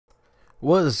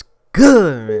What's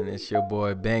good, man? It's your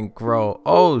boy Bankroll.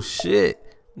 Oh shit,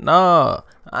 nah,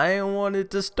 I ain't want it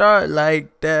to start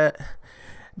like that.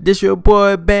 This your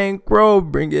boy Bankroll,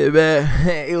 bring it back.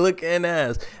 Hey, looking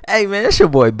ass. Hey man, it's your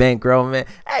boy Bankroll, man.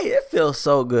 Hey, it feels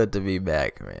so good to be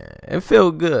back, man. It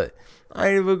feel good. I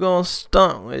ain't even gonna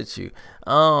stunt with you.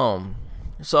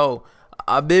 So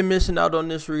I've been missing out on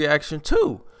this reaction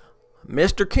too.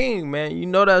 Mr. King, man, you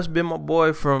know that's been my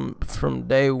boy from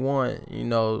day one. You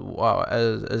know, wow,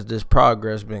 as this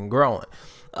progress been growing.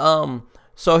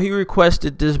 So he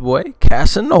requested this boy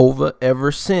Cashinova.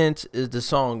 Ever Since is the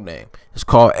song name. It's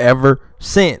called Ever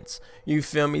Since. You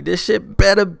feel me? This shit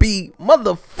better be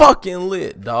motherfucking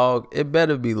lit, dog. It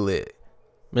better be lit.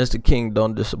 Mr. King,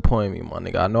 don't disappoint me, my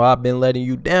nigga. I know I've been letting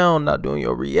you down, not doing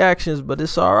your reactions, but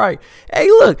it's all right. Hey,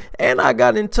 look, and I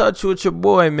got in touch with your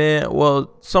boy, man.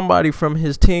 Well, somebody from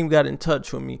his team got in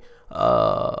touch with me.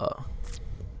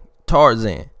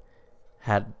 Tarzan.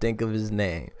 Had to think of his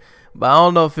name. But I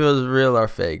don't know if it was real or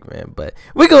fake, man. But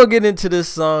we gonna get into this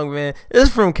song, man. It's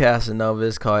from Cashinova.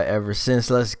 It's called Ever Since.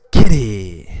 Let's get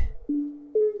it.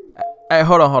 Hey,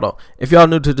 hold on. If y'all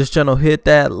new to this channel, hit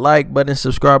that like button,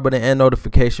 subscribe button, and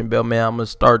notification bell, man. I'm gonna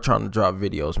start trying to drop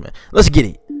videos, man. Let's get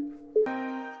it.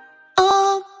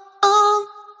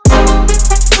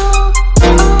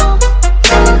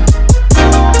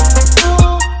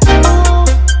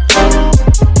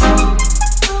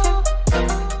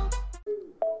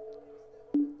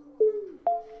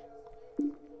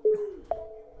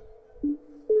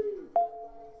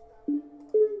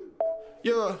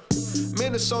 Yeah,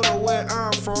 Minnesota where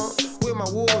I'm from, with my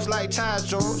wolves like Ty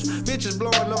Jones. Bitches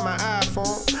blowing up my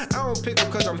iPhone. I don't pick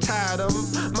them cause I'm tired of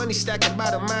them. Money stacking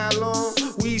by the mile long.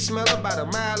 Weed smell about a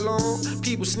mile long.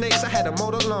 People snakes, I had a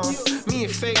motor long. Me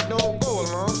and fake don't go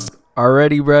along.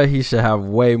 Already, bro, he should have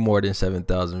way more than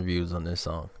 7,000 views on this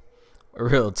song.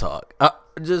 Real talk.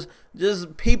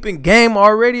 Just peeping game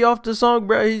already off the song,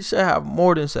 bro. He should have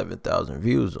more than 7,000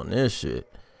 views on this shit.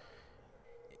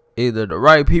 Either the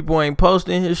right people ain't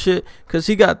posting his shit, because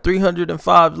he got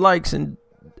 305 likes and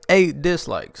 8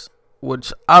 dislikes,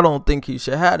 which I don't think he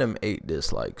should have them 8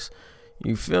 dislikes.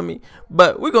 You feel me?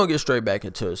 But we're gonna get straight back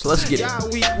into it, so let's get it.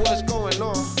 What's going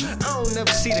on? I don't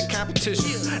never see the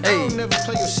competition. Hey. I don't never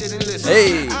play your shit and listen.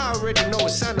 Hey. I already know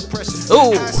it's sound depressing.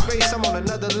 Ooh. High space, I'm on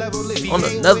another level. If you On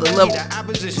ain't another winning, level. the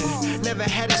opposition. Never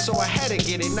had it, so I had to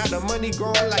get it. Now the money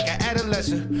growing like an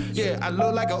adolescent. Yeah, I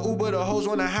look like a Uber. The hoes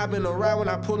when I hop in the ride when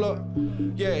I pull up.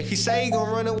 Yeah, he say he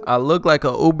gonna run away. I look like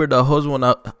a Uber, the hoes when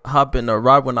I hop in the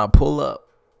ride when I pull up.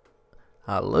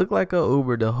 I look like a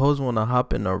Uber, the hoes when I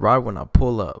hop in the ride when I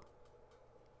pull up.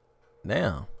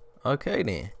 Damn. Okay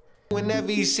then.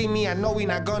 Whenever you see me, I know we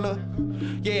not gonna.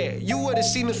 Yeah, you would've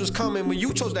seen this was coming when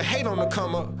you chose to hate on the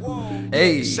come up.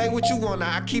 Hey. Yeah, say what you wanna,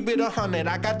 I keep it 100.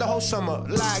 I got the whole summer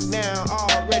locked down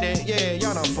already. Yeah,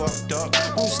 y'all done fucked up.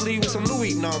 Bruce Lee with some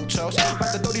Louis nunchucks.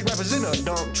 About to throw these rappers in a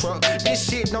dump truck. This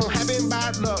shit don't happen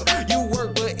by luck. You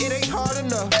work, but it ain't hard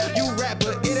enough. You rap,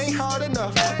 but it ain't hard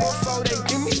enough. Before they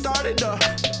get me started up.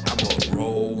 I'ma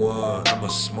roll one, I'ma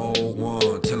smoke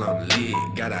one till I'm lit.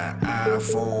 Got an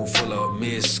iPhone full of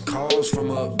missed calls from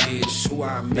a bitch who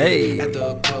I met at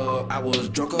the club. I was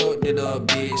drunker than a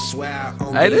bitch. Swear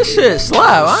on Hey, this shit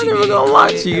slap. I ain't even gonna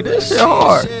lie to you. This shit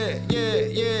hard. Yeah.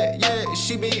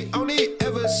 She been on it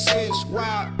ever since.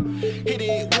 Wow. Hit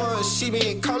it once, she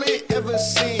been calling ever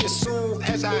since. Soon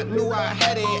as I knew I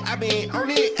had it, I been on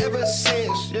it ever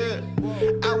since. Yeah.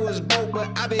 I was broke,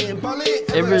 but I been ballin'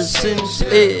 ever since.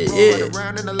 Yeah.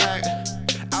 Around in the lag.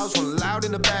 I was from loud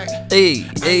in the back. Hey.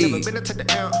 Never been to take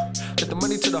the L. Get the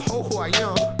money to the hoe who I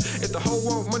am. If the hoe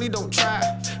want money, don't try.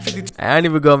 50 I ain't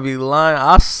even gonna be lying.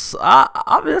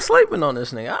 I've been sleeping on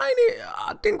this nigga.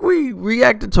 I think we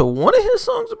reacted to one of his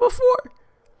songs before.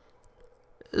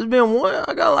 It's been one.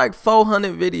 I got like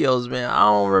 400 videos, man. I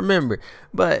don't remember,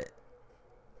 but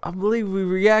I believe we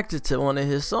reacted to one of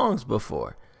his songs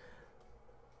before.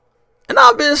 And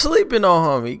I've been sleeping on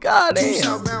homie. God damn.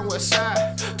 Southbound west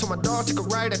side. Told my dog take a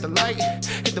ride at the light.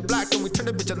 Hit the block, then we turn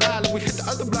the bitch alive. Then we hit the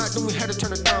other block, then we had to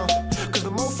turn it down. Cause the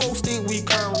mofos think we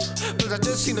clowns. Cause I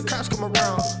just seen the cops come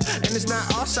around. And it's not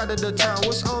our side of the town.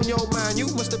 What's on your mind? You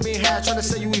must have been high trying to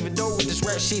say you even know with this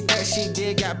rap shit. That shit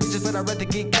did. Got bitches, but I'd rather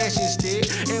get cash instead.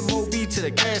 MOB to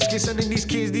the casket. Sending these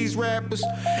kids, these rappers.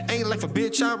 Ain't like a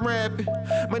bitch, I'm rapping.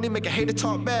 Money make a hater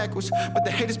talk backwards. But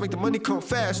the haters make the money come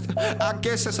faster. I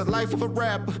guess that's the life of a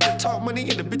rapper. Talk money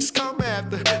and the bitches come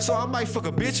after. So I might fuck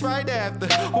a bitch right after.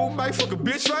 Who might fuck a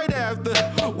bitch right after?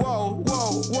 Whoa,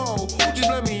 whoa, whoa. Who just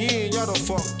let me in? Y'all done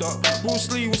fucked up.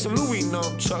 Bruce Lee with some Louis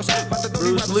nunchucks.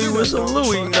 Bruce Lee with some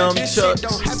Louis nunchucks. This shit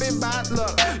don't happen by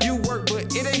luck. You work,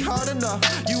 but it ain't hard enough.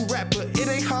 You rap, but it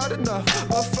ain't hard enough.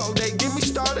 Before they get me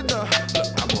started up. Look,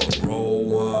 I'ma roll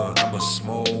one, I'ma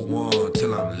smoke one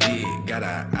till I'm lit. Got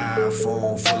an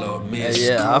iPhone full of mist.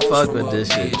 Yeah, I fuck with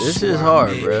this shit. This is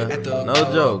hard, bro. No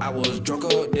joke. I was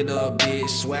drunker than a bitch.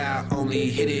 Swear I only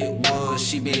hit it once.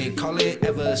 She been calling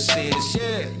ever since.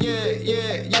 Yeah, yeah,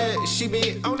 yeah, yeah. She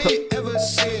been on it ever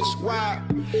since. Why?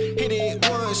 Hit it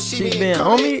once. She been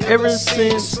on me ever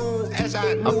since.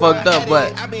 I fucked up,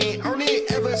 but I been on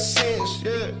it ever since.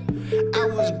 Yeah, I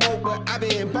was broke, but I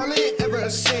been ballin' ever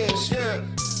since. Yeah.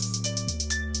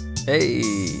 Hey.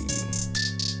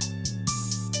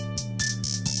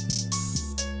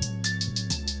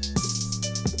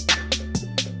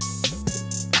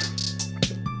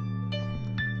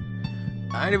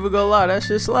 I ain't even gonna lie, that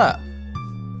shit slap.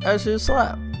 That shit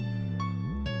slap.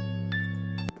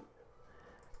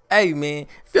 Hey man,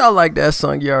 if y'all like that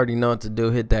song, you already know what to do.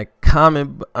 Hit that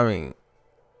comment.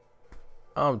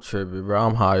 I'm tripping, bro.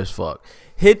 I'm high as fuck.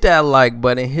 Hit that like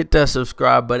button, hit that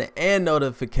subscribe button, and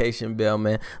notification bell,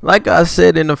 man. Like I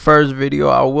said in the first video,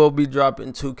 I will be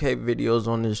dropping 2K videos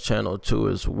on this channel too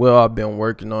as well. I've been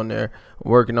working on that.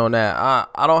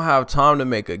 I don't have time to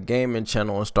make a gaming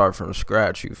channel and start from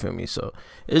scratch, you feel me? So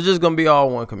it's just gonna be all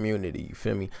one community, you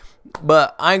feel me?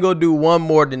 But I ain't gonna do one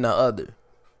more than the other.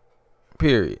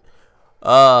 Period.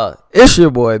 It's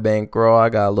your boy Bankroll. I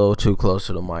got a little too close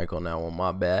to the mic on that one,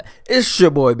 my bad. It's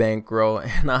your boy Bankroll,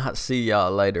 and I'll see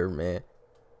y'all later, man.